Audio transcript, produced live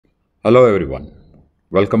Hello everyone.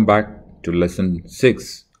 Welcome back to lesson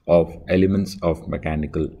 6 of Elements of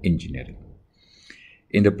Mechanical Engineering.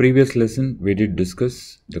 In the previous lesson, we did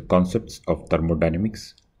discuss the concepts of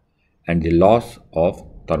thermodynamics and the laws of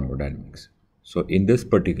thermodynamics. So in this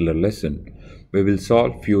particular lesson, we will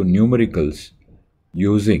solve few numericals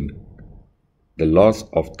using the laws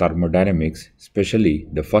of thermodynamics, especially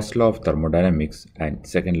the first law of thermodynamics and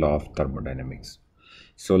second law of thermodynamics.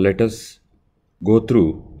 So let us go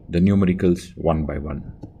through the numericals one by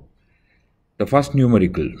one. The first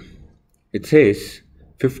numerical, it says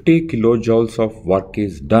 50 kilojoules of work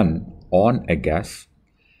is done on a gas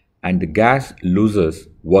and the gas loses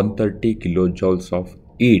 130 kilojoules of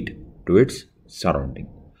heat to its surrounding.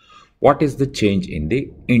 What is the change in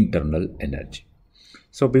the internal energy?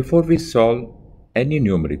 So before we solve any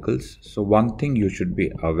numericals, so one thing you should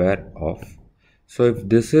be aware of. So if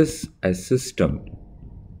this is a system,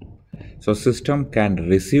 so system can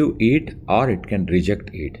receive heat or it can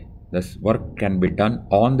reject heat. This work can be done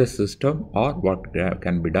on the system or work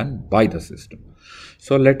can be done by the system.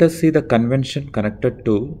 So let us see the convention connected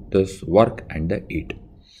to this work and the heat.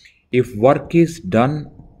 If work is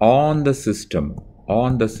done on the system,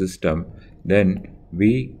 then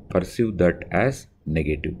we perceive that as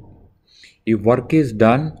negative. If work is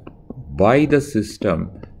done by the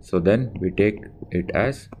system, so then we take it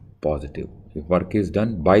as positive. If work is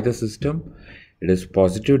done by the system, it is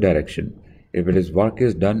positive direction. If it is work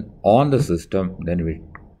is done on the system, then we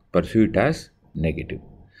perceive it as negative.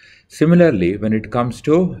 Similarly, when it comes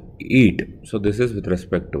to heat, so this is with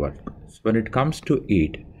respect to work. So when it comes to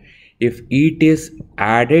heat, if heat is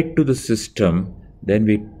added to the system, then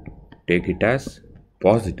we take it as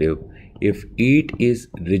positive. If heat is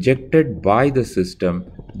rejected by the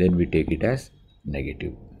system, then we take it as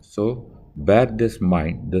negative. So bear this in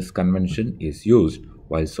mind, this convention is used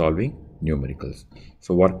while solving numericals.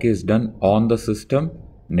 So work is done on the system,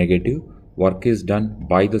 negative. Work is done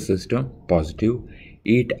by the system, positive.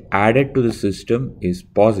 Heat added to the system is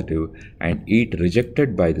positive and heat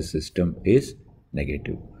rejected by the system is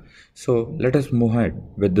negative. So let us move ahead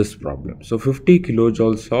with this problem. So 50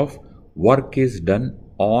 kilojoules of work is done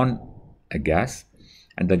on a gas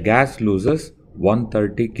and the gas loses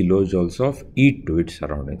 130 kilojoules of heat to its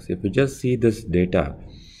surroundings. If you just see this data,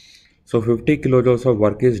 so 50 kilojoules of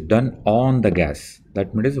work is done on the gas.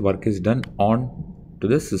 That means work is done on to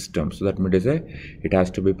the system. So that means it has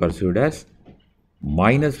to be perceived as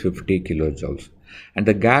minus 50 kilojoules. And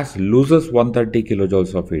the gas loses 130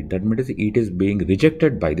 kilojoules of heat. That means heat is being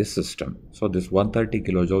rejected by the system. So this 130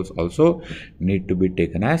 kilojoules also need to be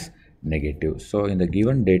taken as negative. So in the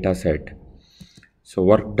given data set, so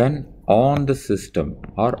work done on the system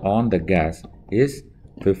or on the gas is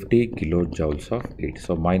 50 kilojoules of heat.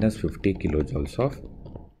 So minus 50 kilojoules of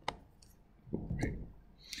heat.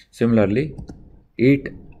 Similarly, heat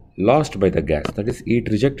lost by the gas, that is heat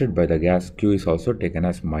rejected by the gas, Q is also taken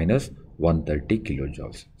as minus 130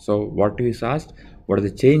 kilojoules. So what is asked? What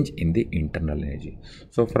is the change in the internal energy?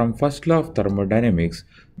 So from first law of thermodynamics,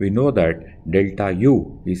 we know that delta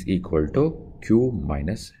U is equal to Q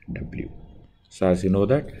minus W. So as you know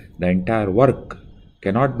that the entire work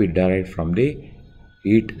cannot be derived from the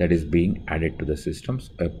heat that is being added to the systems.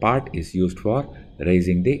 A part is used for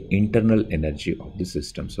raising the internal energy of the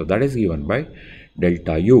system. So that is given by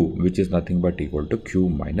delta U, which is nothing but equal to Q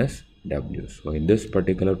minus W. So in this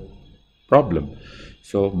particular problem,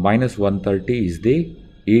 so minus 130 is the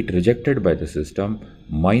heat rejected by the system,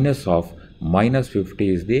 minus of minus 50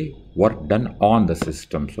 is the work done on the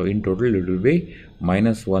system. So in total it will be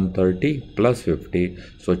minus 130 plus 50.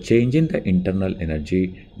 So change in the internal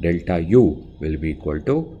energy delta U will be equal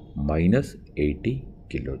to minus 80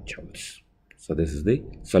 kilojoules. So this is the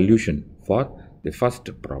solution for the first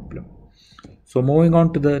problem. So moving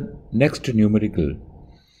on to the next numerical,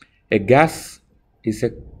 a gas is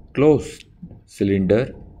a closed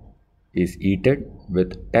cylinder is heated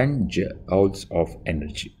with 10 joules of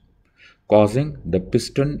energy, causing the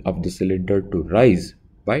piston of the cylinder to rise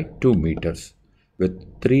by 2 meters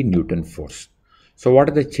with 3 Newton force. So what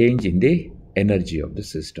is the change in the energy of the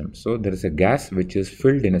system? So there is a gas which is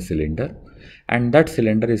filled in a cylinder and that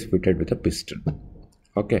cylinder is fitted with a piston.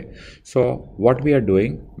 Okay, so what we are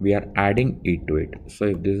doing, we are adding heat to it. So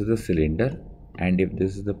if this is the cylinder and if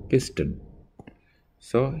this is the piston,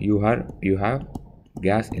 so you have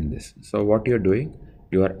gas in this. So what you are doing,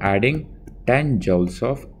 you are adding 10 joules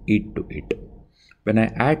of heat to it. When I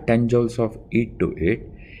add 10 joules of heat to it,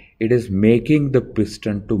 it is making the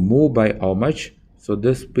piston to move by how much? So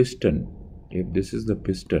this piston, if this is the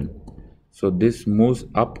piston, so this moves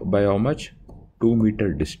up by how much? 2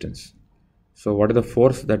 meter distance. So what is the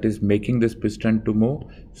force that is making this piston to move?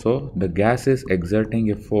 So the gas is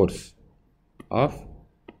exerting a force of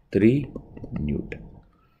 3 Newton.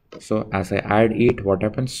 So as I add heat, what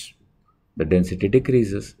happens? The density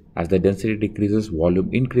decreases. As the density decreases,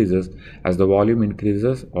 volume increases. As the volume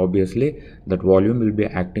increases, obviously that volume will be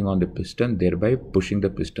acting on the piston, thereby pushing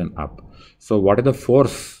the piston up. So what is the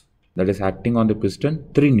force that is acting on the piston?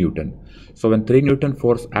 3 Newton. So when 3 Newton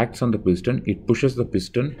force acts on the piston, it pushes the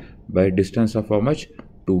piston by a distance of how much?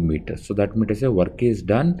 2 meters. So that means a work is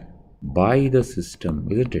done by the system,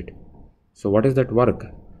 isn't it? So what is that work?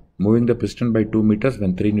 Moving the piston by 2 meters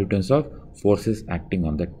when 3 newtons of force is acting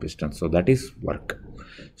on that piston. So that is work.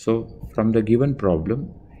 So from the given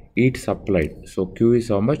problem, heat supplied. So Q is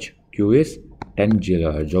how much? Q is 10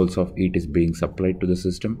 joules of heat is being supplied to the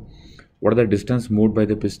system. What are the distance moved by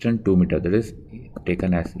the piston? 2 meters. That is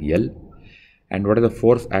taken as L. And what are the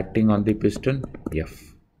force acting on the piston?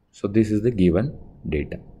 F. So this is the given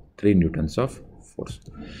data. 3 newtons of force.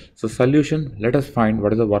 So solution, let us find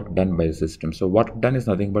what is the work done by the system. So work done is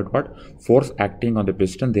nothing but what? Force acting on the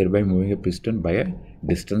piston, thereby moving a piston by a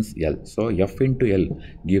distance L. So F into L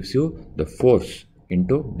gives you the force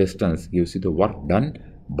into distance, gives you the work done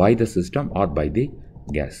by the system or by the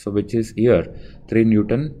gas. So which is here 3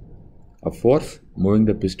 Newton of force moving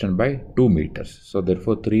the piston by 2 meters. So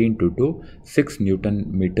therefore 3 into 2, 6 Newton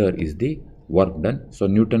meter is the work done. So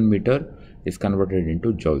Newton meter is converted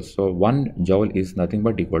into joules. So 1 joule is nothing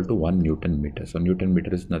but equal to 1 Newton meter. So Newton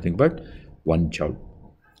meter is nothing but 1 joule.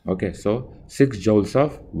 Okay, so 6 joules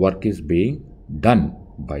of work is being done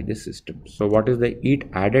by the system. So what is the heat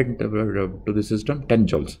added to the system? 10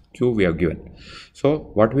 joules. Q we have given.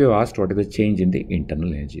 So what we have asked, what is the change in the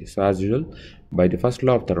internal energy? So as usual, by the first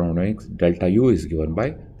law of thermodynamics, delta U is given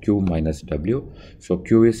by Q minus W. So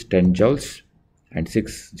Q is 10 joules and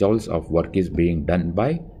 6 joules of work is being done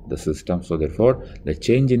by the system. So therefore the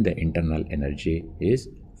change in the internal energy is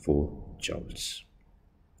 4 joules.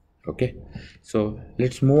 Okay, so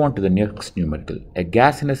let's move on to the next numerical. A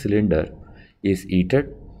gas in a cylinder is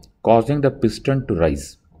heated, causing the piston to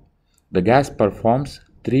rise. The gas performs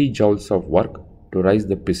 3 joules of work to rise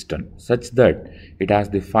the piston such that it has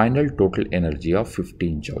the final total energy of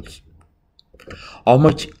 15 joules. How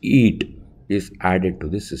much heat is added to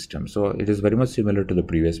the system? So it is very much similar to the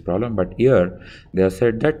previous problem, but here they have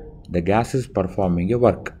said that the gas is performing a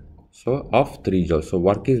work of 3 joules. So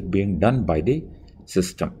work is being done by the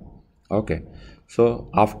system. Okay,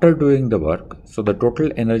 so after doing the work, so the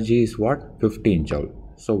total energy is what? 15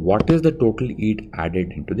 joule. So what is the total heat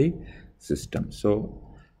added into the system? So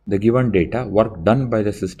the given data, work done by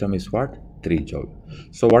the system is what? 3 joule.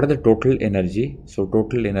 So what is the total energy? So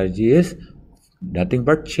total energy is nothing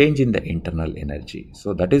but change in the internal energy.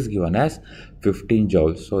 So that is given as 15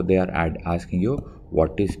 joules. So they are asking you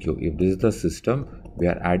what is Q. If this is the system, we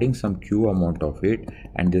are adding some Q amount of it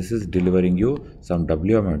and this is delivering you some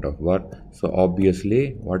W amount of work. So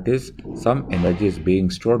obviously what is some energy is being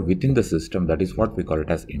stored within the system. That is what we call it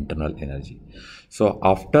as internal energy. So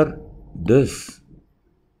after this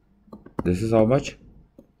is how much?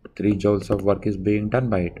 3 joules of work is being done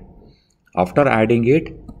by it. After adding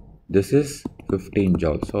it, this is 15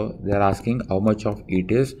 joules. So they are asking how much of it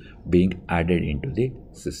is being added into the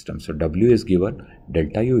system. So W is given,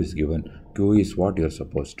 delta U is given, Q is what you are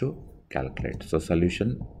supposed to calculate. So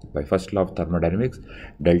solution by first law of thermodynamics,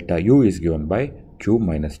 delta U is given by Q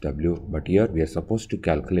minus W, but here we are supposed to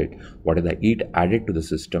calculate what is the heat added to the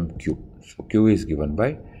system Q. So Q is given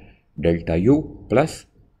by delta U plus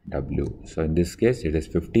W. So in this case it is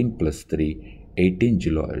 15 plus 3, 18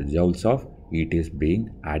 joules of heat is being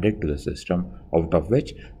added to the system, out of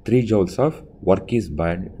which 3 joules of work is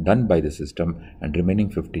done by the system and remaining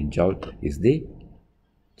 15 joule is the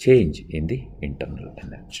change in the internal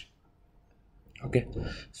energy. Okay,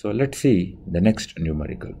 so let's see the next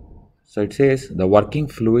numerical. So it says the working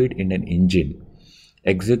fluid in an engine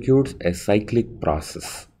executes a cyclic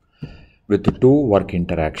process with 2 work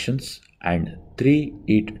interactions and 3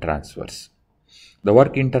 heat transfers. The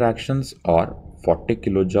work interactions are 40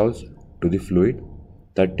 kilojoules to the fluid,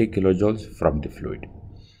 30 kilojoules from the fluid.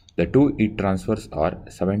 The 2 heat transfers are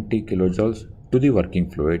 70 kilojoules to the working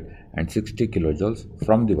fluid and 60 kilojoules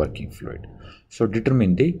from the working fluid. So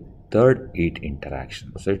determine the third heat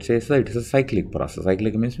interaction. So it says that it is a cyclic process.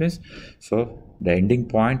 Cyclic means so the ending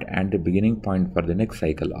point and the beginning point for the next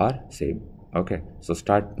cycle are same. Okay, so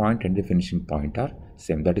start point and the finishing point are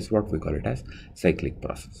same. That is what we call it as cyclic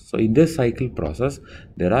process. So in this cycle process,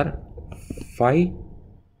 there are 5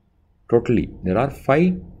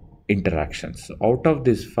 interactions. So out of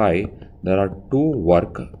these 5, there are 2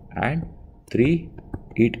 work and 3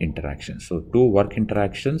 heat interactions. So 2 work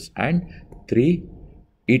interactions and 3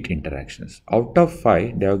 heat interactions. Out of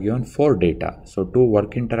 5, they have given 4 data. So 2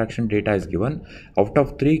 work interaction data is given. Out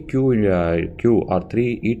of 3 Q or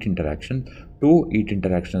 3 heat interaction, 2 heat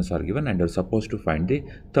interactions are given, and you're supposed to find the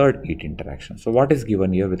third heat interaction. So what is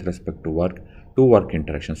given here with respect to work? 2 work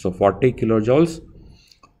interactions. So 40 kilojoules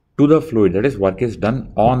to the fluid, that is work is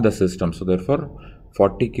done on the system. So therefore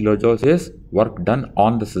 40 kilojoules is work done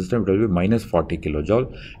on the system, it will be minus 40 kilojoule,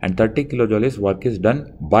 and 30 kilojoule is work is done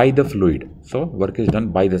by the fluid. So work is done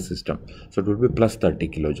by the system, so it will be plus 30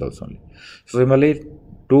 kilojoules only. So similarly,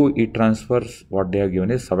 to heat transfers, what they have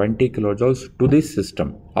given is 70 kilojoules to the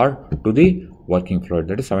system or to the working fluid,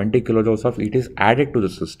 that is 70 kilojoules of heat is added to the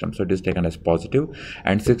system, so it is taken as positive,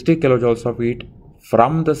 and 60 kilojoules of heat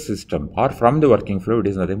from the system or from the working fluid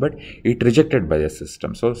is nothing but it rejected by the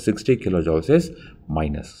system. So 60 kilojoules is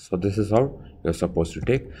minus. So this is how you're supposed to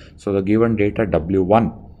take. So the given data W1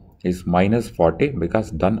 is minus 40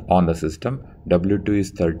 because done on the system, W2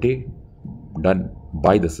 is 30 done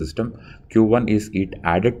by the system, Q1 is heat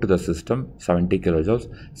added to the system 70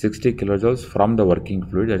 kilojoules, 60 kilojoules from the working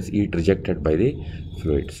fluid, that is heat rejected by the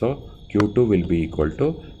fluid. So Q2 will be equal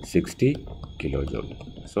to 60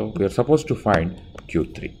 kilojoule. So we are supposed to find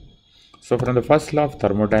Q3. So from the first law of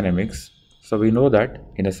thermodynamics, so we know that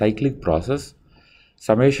in a cyclic process,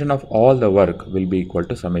 summation of all the work will be equal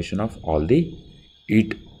to summation of all the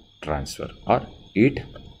heat transfer or heat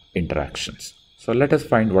interactions. So let us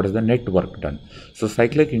find what is the net work done. So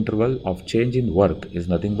cyclic interval of change in work is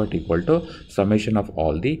nothing but equal to summation of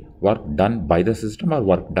all the work done by the system or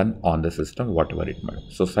work done on the system, whatever it might.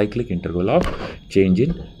 So cyclic interval of change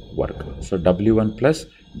in work. So W1 plus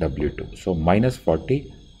W2. So minus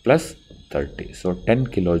 40 plus 30. So 10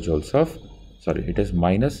 kilojoules of, sorry, it is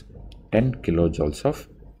minus 10 kilojoules of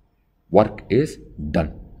work is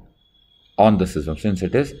done on the system since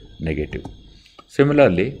it is negative.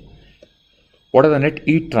 Similarly, what are the net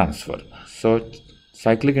heat transfer? So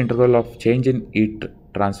cyclic interval of change in heat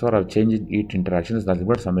transfer or change in heat interaction is nothing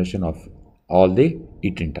but summation of all the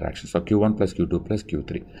heat interactions. So Q1 plus Q2 plus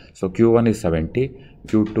Q3. So Q1 is 70,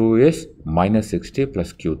 Q2 is minus 60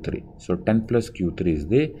 plus Q3. So 10 plus Q3 is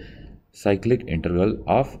the cyclic interval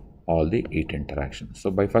of all the heat interactions.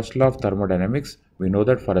 So by first law of thermodynamics, we know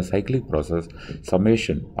that for a cyclic process,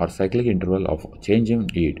 summation or cyclic interval of change in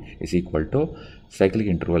heat is equal to cyclic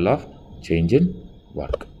interval of change in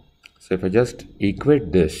work. So if I just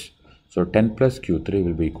equate this, so 10 plus Q3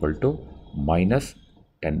 will be equal to minus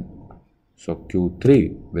 10. So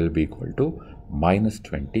Q3 will be equal to minus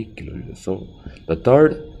 20 kilojoules. So the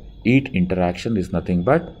third heat interaction is nothing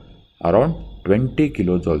but around 20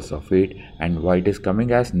 kilojoules of heat, and why it is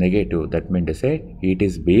coming as negative, that means to say heat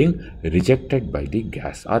is being rejected by the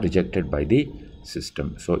gas or rejected by the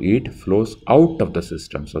system. So heat flows out of the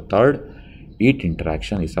system. So third heat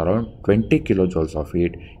interaction is around 20 kilojoules of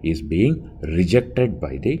heat is being rejected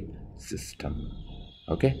by the system.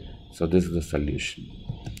 Okay, so this is the solution.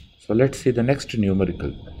 So let's see the next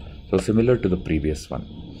numerical. So similar to the previous one,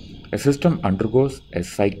 a system undergoes a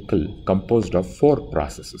cycle composed of 4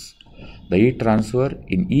 processes. The heat transfer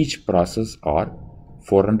in each process are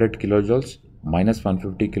 400 kilojoules, minus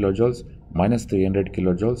 150 kilojoules, minus 300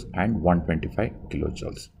 kilojoules, and 125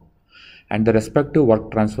 kilojoules. And the respective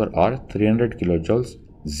work transfer are 300 kilojoules,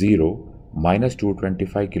 0, minus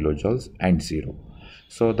 225 kilojoules, and 0.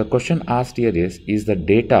 So the question asked here is the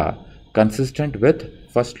data consistent with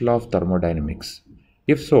first law of thermodynamics?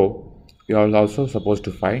 If so, we are also supposed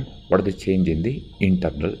to find what is the change in the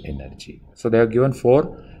internal energy. So they are given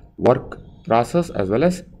 4 work process as well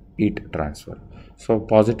as heat transfer. So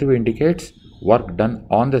positive indicates work done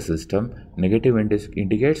on the system, negative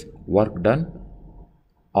indicates work done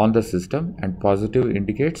on the system, and positive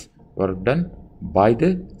indicates work done by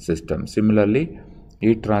the system. Similarly,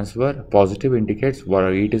 heat transfer, positive indicates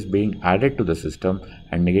where heat is being added to the system,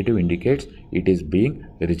 and negative indicates it is being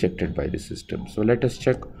rejected by the system. So let us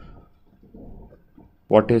check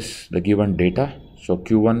what is the given data. So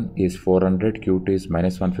Q1 is 400, Q2 is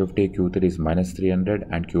minus 150, Q3 is minus 300,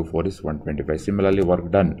 and Q4 is 125. Similarly,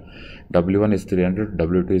 work done, W1 is 300,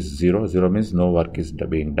 W2 is 0. 0 means no work is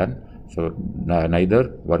being done. So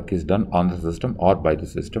neither work is done on the system or by the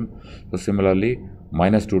system. So similarly,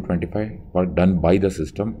 minus 225 work done by the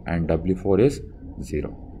system, and W4 is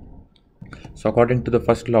 0. So according to the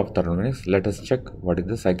first law of thermodynamics, let us check what is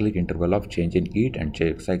the cyclic interval of change in heat and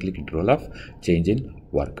cyclic interval of change in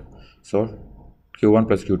work. So Q1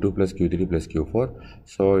 plus Q2 plus Q3 plus Q4.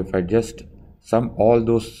 So if I just sum all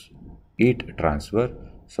those heat transfer,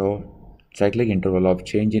 so cyclic interval of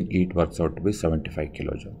change in heat works out to be 75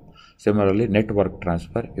 kilojoule. Similarly, net work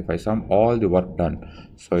transfer, if I sum all the work done,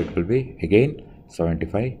 so it will be again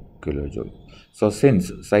 75 kilojoule. So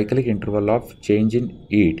since cyclic interval of change in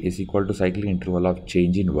heat is equal to cyclic interval of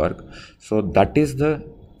change in work, so that is the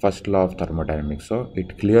first law of thermodynamics. So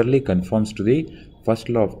it clearly conforms to the first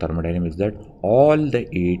law of thermodynamics that all the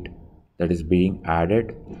heat that is being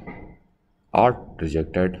added or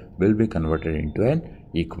rejected will be converted into an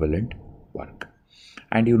equivalent work.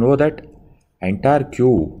 And you know that entire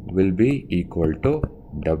Q will be equal to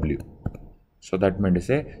W. So that means to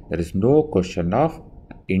say there is no question of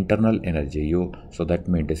internal energy U. So that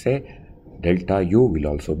means to say delta U will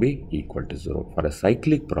also be equal to 0. For a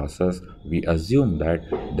cyclic process, we assume that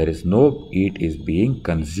there is no heat is being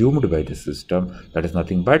consumed by the system. That is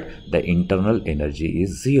nothing but the internal energy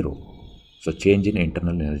is 0. So change in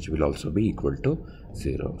internal energy will also be equal to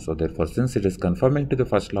 0. So therefore, since it is conforming to the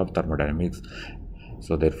first law of thermodynamics,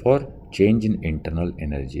 so therefore change in internal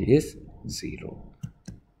energy is 0.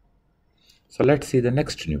 So let's see the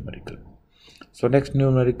next numerical. So next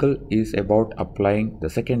numerical is about applying the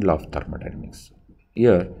second law of thermodynamics.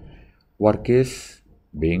 Here work is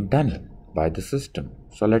being done by the system.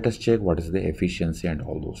 So let us check what is the efficiency and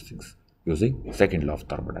all those things using second law of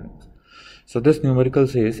thermodynamics. So this numerical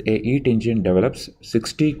says a heat engine develops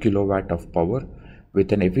 60 kilowatt of power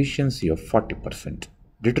with an efficiency of 40%.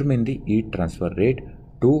 Determine the heat transfer rate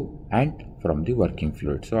to and from the working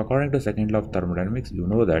fluid. So according to second law of thermodynamics, you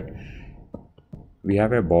know that we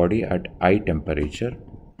have a body at high temperature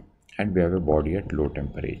and we have a body at low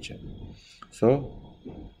temperature. So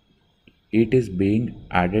heat is being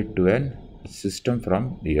added to a system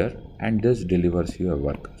from here and this delivers you a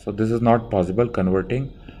work. So this is not possible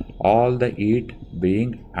converting all the heat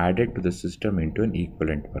being added to the system into an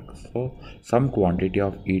equivalent work. So some quantity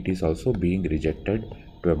of heat is also being rejected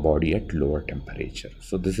to a body at lower temperature.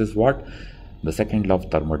 So this is what the second law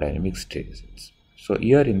of thermodynamics states. So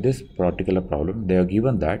here in this particular problem, they are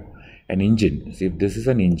given that an engine, see if this is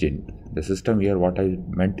an engine, the system here what I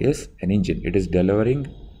meant is an engine. It is delivering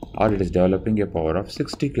or it is developing a power of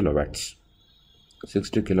 60 kilowatts.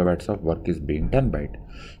 60 kilowatts of work is being done by it.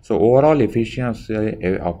 So overall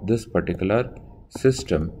efficiency of this particular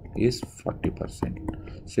system is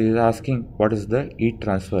 40%. So he is asking what is the heat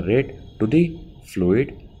transfer rate to the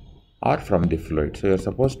fluid or from the fluid. So you are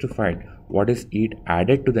supposed to find what is heat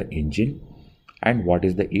added to the engine and what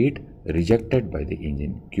is the heat rejected by the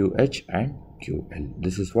engine, QH and QL.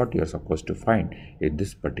 This is what you are supposed to find in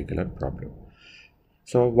this particular problem.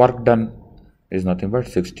 So work done is nothing but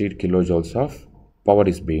 60 kilojoules of power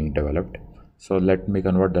is being developed. So let me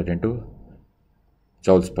convert that into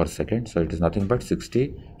joules per second. So it is nothing but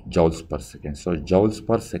 60 joules per second. So joules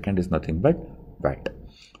per second is nothing but watt.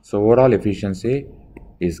 So overall efficiency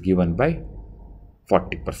is given by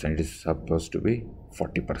 40%. It is supposed to be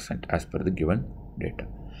 40% as per the given data.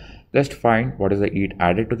 Let's find what is the heat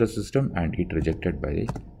added to the system and heat rejected by the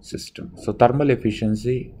system. So thermal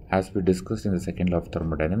efficiency, as we discussed in the second law of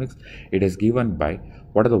thermodynamics, it is given by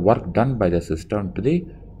what are the work done by the system to the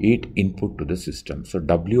heat input to the system. So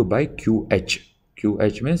W by QH.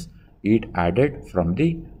 QH means heat added from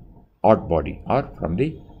the hot body or from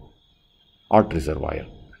the hot reservoir.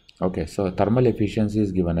 Okay, so thermal efficiency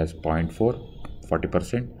is given as 0.4,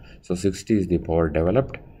 40%. So 60 is the power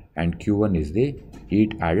developed and Q1 is the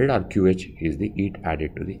heat added or QH is the heat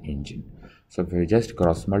added to the engine. So if we just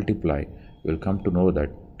cross multiply, we will come to know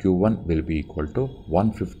that Q1 will be equal to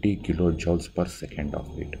 150 kilojoules per second of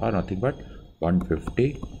heat or nothing but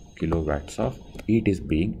 150 kilowatts of heat is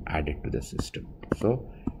being added to the system.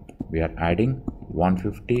 So we are adding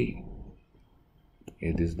 150,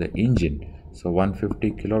 it is the engine. So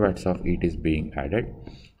 150 kilowatts of heat is being added.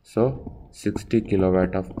 So 60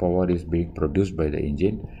 kilowatt of power is being produced by the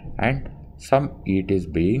engine and some heat is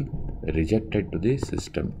being rejected to the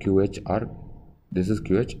system QH, or this is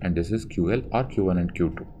QH and this is QL or Q1 and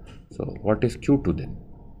Q2. So what is Q2 then?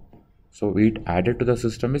 So heat added to the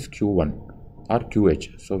system is Q1 or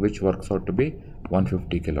QH, so which works out to be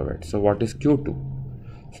 150 kilowatts. So what is Q2?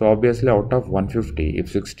 So obviously out of 150, if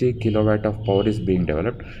 60 kilowatt of power is being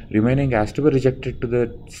developed, remaining has to be rejected to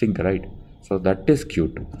the sink, right? So that is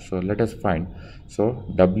Q2. So let us find.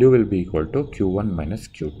 So W will be equal to Q1 minus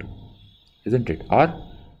Q2, isn't it? Or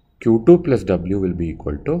Q2 plus W will be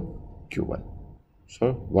equal to Q1.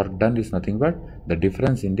 So work done is nothing but the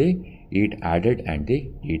difference in the heat added and the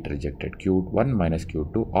heat rejected, Q1 minus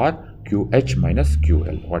Q2 or QH minus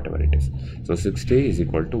QL, whatever it is. So 60 is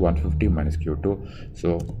equal to 150 minus Q2.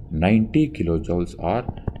 So 90 kilojoules or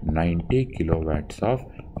 90 kilowatts of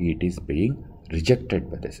heat is being rejected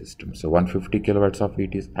by the system. So 150 kilowatts of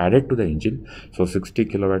heat is added to the engine. So 60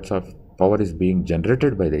 kilowatts of power is being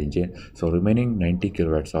generated by the engine. So remaining 90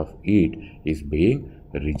 kilowatts of heat is being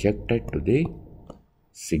rejected to the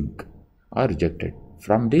sink or rejected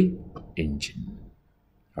from the engine.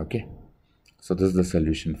 Okay, so this is the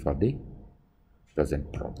solution for the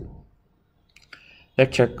present problem.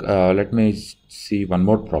 Let's check. Let me see one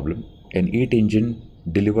more problem. An heat engine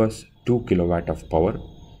delivers 2 kilowatt of power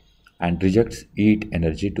and rejects heat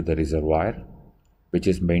energy to the reservoir, which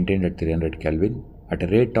is maintained at 300 Kelvin at a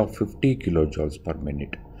rate of 50 kilojoules per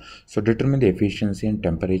minute. So determine the efficiency and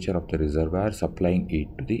temperature of the reservoir supplying heat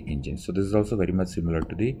to the engine. So this is also very much similar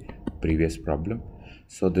to the previous problem.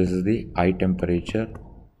 So this is the high temperature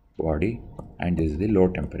body and this is the low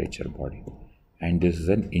temperature body, and this is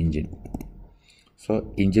an engine.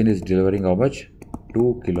 So engine is delivering how much?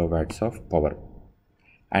 2 kilowatts of power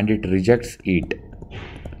and it rejects heat.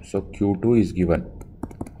 So Q2 is given.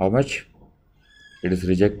 How much? It is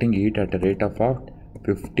rejecting heat at a rate of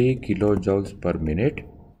 50 kilojoules per minute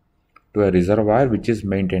to a reservoir which is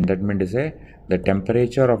maintained. That means to say the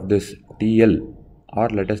temperature of this TL, or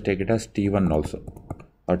let us take it as T1 also,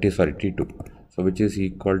 or T2, so which is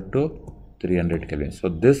equal to 300 Kelvin. So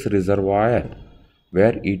this reservoir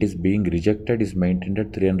where heat is being rejected is maintained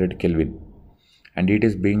at 300 Kelvin and it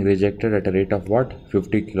is being rejected at a rate of what?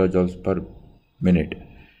 50 kilojoules per minute,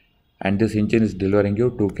 and this engine is delivering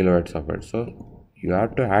you 2 kilowatts of it. So you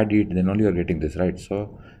have to add it, then only you are getting this, right?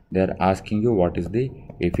 So they are asking you what is the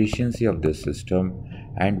efficiency of this system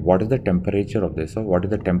and what is the temperature of this. So what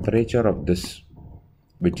is the temperature of this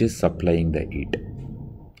which is supplying the heat?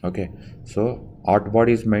 Okay, so hot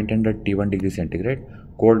body is maintained at T1 degree centigrade,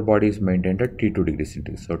 cold body is maintained at T2 degree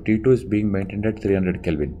centigrade. So T2 is being maintained at 300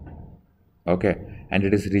 Kelvin. Okay, and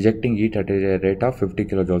it is rejecting heat at a rate of 50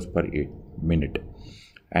 kilojoules per minute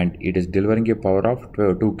and it is delivering a power of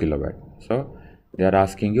 2 kilowatt. So they are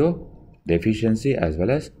asking you the efficiency as well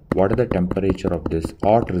as what is the temperature of this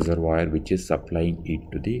hot reservoir which is supplying heat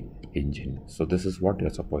to the engine. So this is what you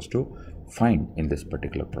are supposed to find in this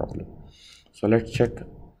particular problem. So let's check.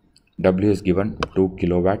 W is given 2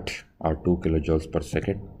 kilowatt or 2 kilojoules per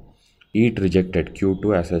second. Heat rejected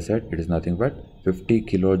Q2, as I said, it is nothing but 50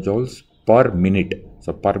 kilojoules per minute.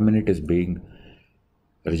 So per minute is being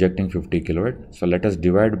rejecting 50 kilowatt. So let us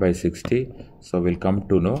divide by 60. So we'll come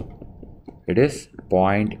to know it is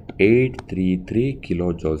 0.833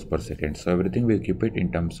 kilojoules per second. So everything will keep it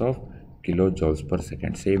in terms of kilojoules per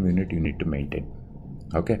second. Same unit you need to maintain.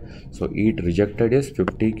 Okay, so heat rejected is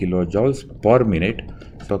 50 kilojoules per minute.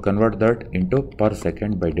 So convert that into per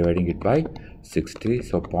second by dividing it by 60.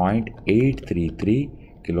 So 0.833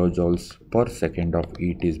 kilojoules per second of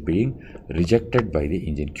heat is being rejected by the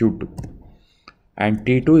engine Q2, and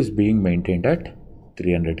T2 is being maintained at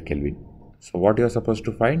 300 Kelvin. So what you are supposed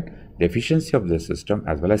to find? The efficiency of the system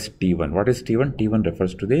as well as T1. What is T1? T1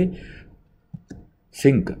 refers to the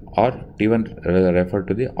sink, or T1 refer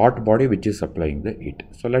to the hot body which is supplying the heat.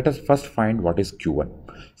 So let us first find what is Q1.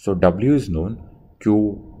 So W is known,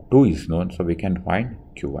 Q2 is known, so we can find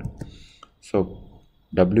Q1. So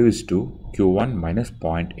W is 2, Q1 minus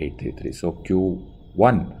 0.833. So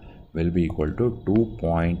Q1 will be equal to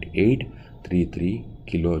 2.833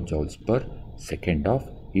 kilojoules per second of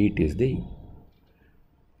heat is the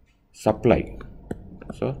supply.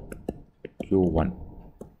 So Q1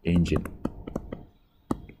 engine,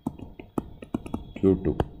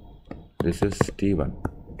 Q2, this is T1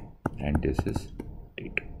 and this is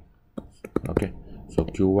T2. Okay, so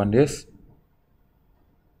Q1 is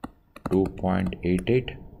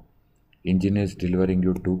 2.88, engine is delivering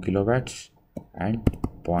you 2 kilowatts and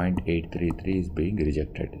 0.833 is being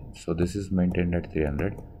rejected. So this is maintained at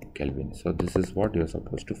 300 Kelvin. So this is what you are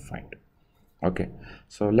supposed to find. Okay,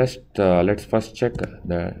 so let's first check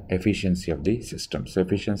the efficiency of the system. So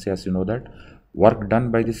efficiency, as you know, that work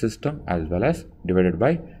done by the system as well as divided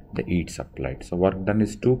by the heat supplied. So work done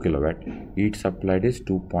is 2 kilowatt, heat supplied is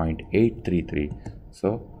 2.833.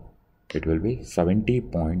 So it will be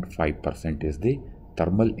 70.5% is the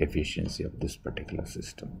thermal efficiency of this particular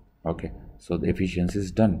system. Okay, so the efficiency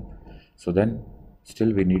is done. So then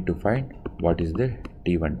still we need to find what is the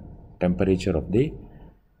T1, temperature of the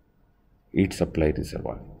heat supply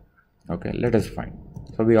reservoir. Okay, let us find.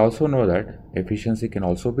 So we also know that efficiency can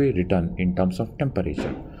also be written in terms of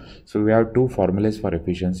temperature. So we have two formulas for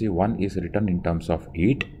efficiency. One is written in terms of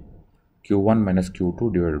heat, Q1 minus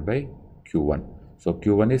Q2 divided by Q1. So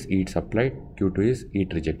Q1 is heat supplied, Q2 is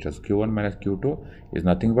heat rejected. So Q1 minus Q2 is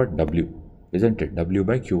nothing but W, isn't it? W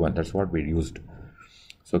by Q1, that's what we used.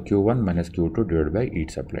 So Q1 minus Q2 divided by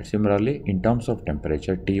heat supplied. Similarly, in terms of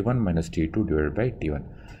temperature, T1 minus T2 divided by T1.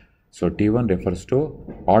 So T1 refers to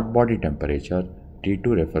hot body temperature,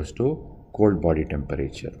 T2 refers to cold body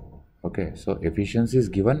temperature. Okay, so efficiency is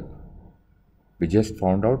given. We just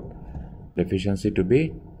found out the efficiency to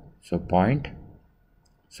be, so 0.833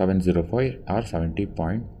 705 or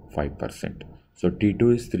 70.5%. So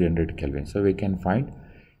T2 is 300 Kelvin. So we can find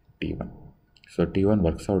T1. So T1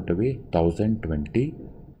 works out to be 1020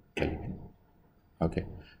 Kelvin. Okay.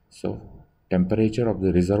 So temperature of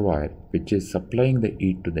the reservoir which is supplying the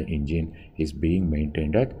heat to the engine is being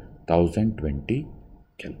maintained at 1020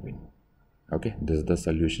 Kelvin. Okay. This is the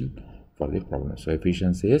solution for the problem. So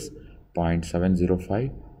efficiency is 0.705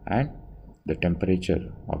 and the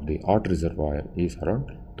temperature of the hot reservoir is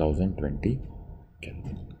around 1020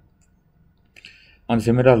 Kelvin. On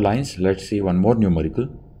similar lines, let's see one more numerical.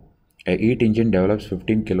 A heat engine develops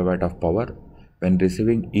 15 kilowatt of power when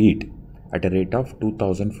receiving heat at a rate of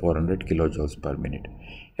 2400 kilojoules per minute.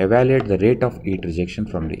 Evaluate the rate of heat rejection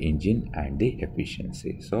from the engine and the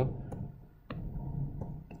efficiency. So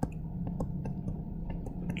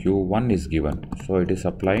Q1 is given. So it is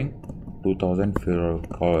supplying 2000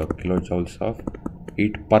 kilojoules of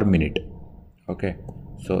heat per minute. Okay.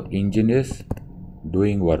 So engine is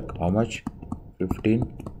doing work. How much? 15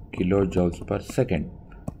 kilojoules per second.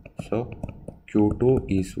 So Q2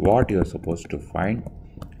 is what you are supposed to find,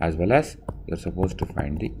 as well as you are supposed to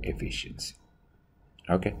find the efficiency.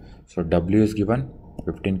 Okay. So W is given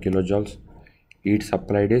 15 kilojoules. Heat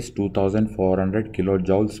supplied is 2400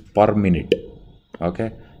 kilojoules per minute.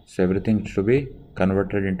 Okay. So everything should be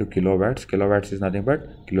converted into kilowatts. Kilowatts is nothing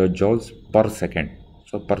but kilojoules per second.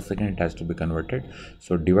 So per second it has to be converted.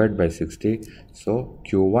 So divide by 60. So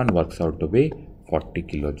Q1 works out to be 40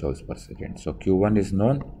 kilojoules per second. So Q1 is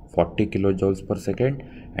known 40 kilojoules per second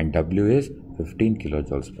and W is 15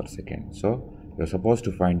 kilojoules per second. So you're supposed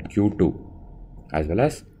to find Q2 as well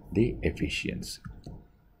as the efficiency.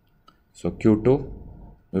 So Q2,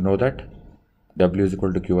 you know that W is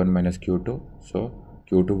equal to Q1 minus Q2. So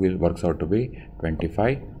Q2 will works out to be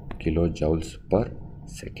 25 kilojoules per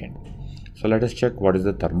second. So let us check what is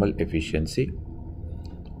the thermal efficiency.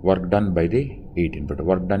 Work done by the heat input.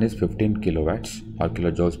 Work done is 15 kilowatts or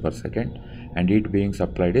kilojoules per second and heat being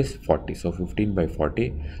supplied is 40. So 15 by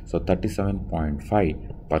 40. So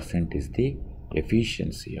 37.5% is the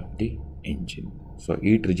efficiency of the engine. So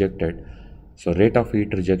heat rejected. So rate of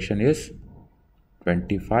heat rejection is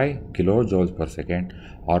 25 kilojoules per second,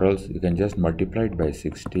 or else you can just multiply it by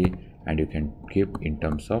 60 and you can keep in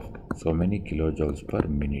terms of so many kilojoules per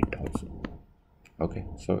minute also. Okay.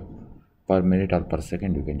 So per minute or per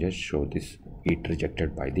second you can just show this heat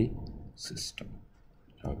rejected by the system.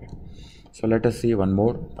 Okay. So let us see one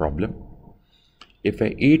more problem. If a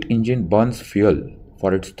heat engine burns fuel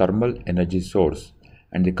for its thermal energy source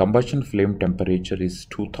and the combustion flame temperature is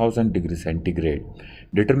 2000 degrees centigrade,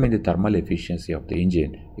 determine the thermal efficiency of the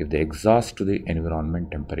engine if the exhaust to the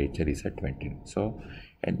environment temperature is at 20. So,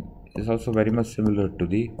 and it's also very much similar to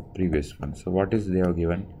the previous one. So what is they have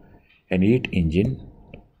given? An heat engine,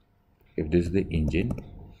 if this is the engine,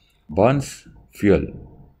 burns fuel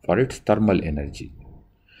for its thermal energy.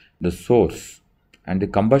 The source and the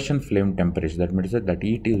combustion flame temperature, that means that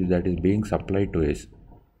heat is that is being supplied to is,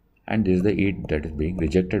 and this is the heat that is being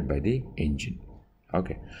rejected by the engine.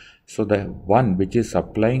 Okay. So the one which is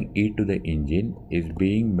supplying heat to the engine is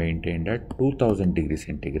being maintained at 2000 degrees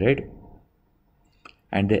centigrade,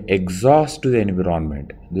 and the exhaust to the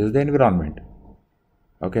environment, this is the environment.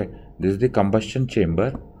 Okay. This is the combustion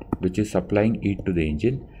chamber which is supplying heat to the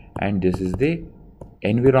engine, and this is the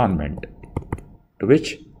environment to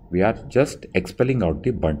which we are just expelling out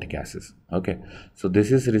the burnt gases. Okay. So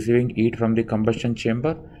this is receiving heat from the combustion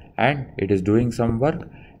chamber and it is doing some work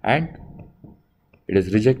and it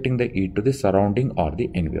is rejecting the heat to the surrounding or the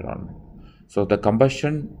environment. So the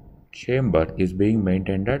combustion chamber is being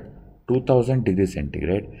maintained at 2000 degrees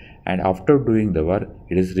centigrade, and after doing the work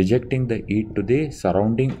it is rejecting the heat to the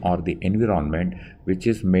surrounding or the environment, which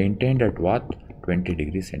is maintained at what? 20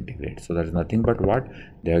 degrees centigrade. So that is nothing but what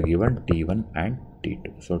they are given, T1 and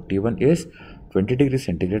T2. So T1 is 20 degrees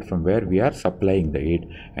centigrade from where we are supplying the heat,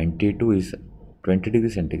 and T2 is 20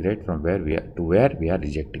 degrees centigrade from where we are to where we are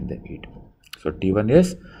rejecting the heat. So T1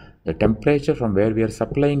 is the temperature from where we are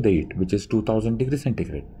supplying the heat, which is 2000 degrees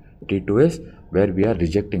centigrade. T2 is where we are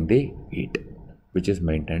rejecting the heat, which is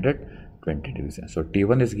maintained at 20 degrees. So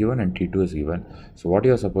T1 is given and T2 is given. So what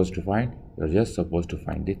you are supposed to find? You are just supposed to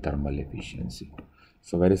find the thermal efficiency.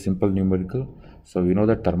 So very simple numerical. So we know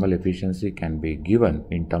that thermal efficiency can be given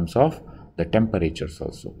in terms of the temperatures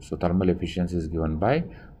also. So thermal efficiency is given by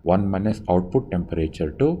 1 minus output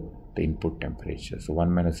temperature to the input temperature. So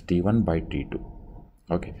 1 minus T1 by T2.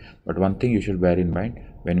 Okay. But one thing you should bear in mind,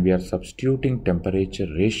 when we are substituting temperature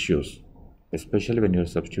ratios, especially when you are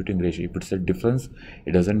substituting ratio, if it's a difference,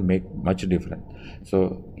 it doesn't make much difference.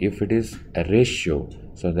 So if it is a ratio,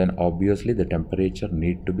 so then obviously the temperature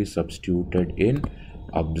need to be substituted in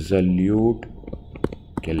absolute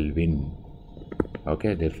Kelvin.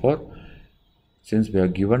 Okay, therefore, since we are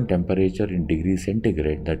given temperature in degrees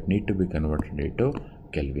centigrade, that need to be converted into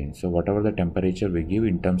Kelvin. So whatever the temperature we give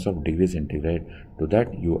in terms of degrees centigrade, to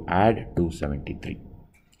that you add 273.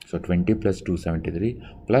 So 20 plus 273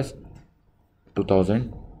 plus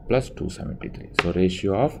 2000 plus 273. So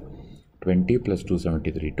ratio of 20 plus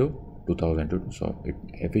 273 to 2002. So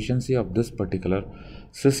efficiency of this particular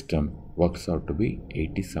system works out to be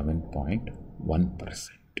 87.1%.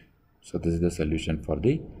 So this is the solution for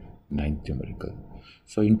the ninth numerical.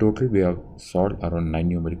 So in total we have solved around 9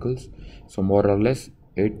 numericals. So more or less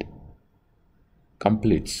it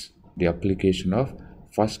completes the application of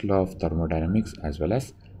first law of thermodynamics as well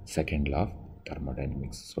as second law of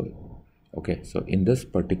thermodynamics. So okay, so in this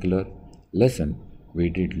particular lesson we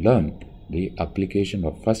did learn the application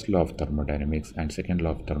of first law of thermodynamics and second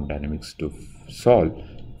law of thermodynamics to solve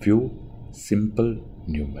few simple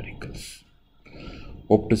numericals.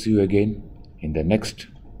 Hope to see you again in the next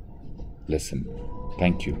lesson.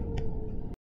 Thank you.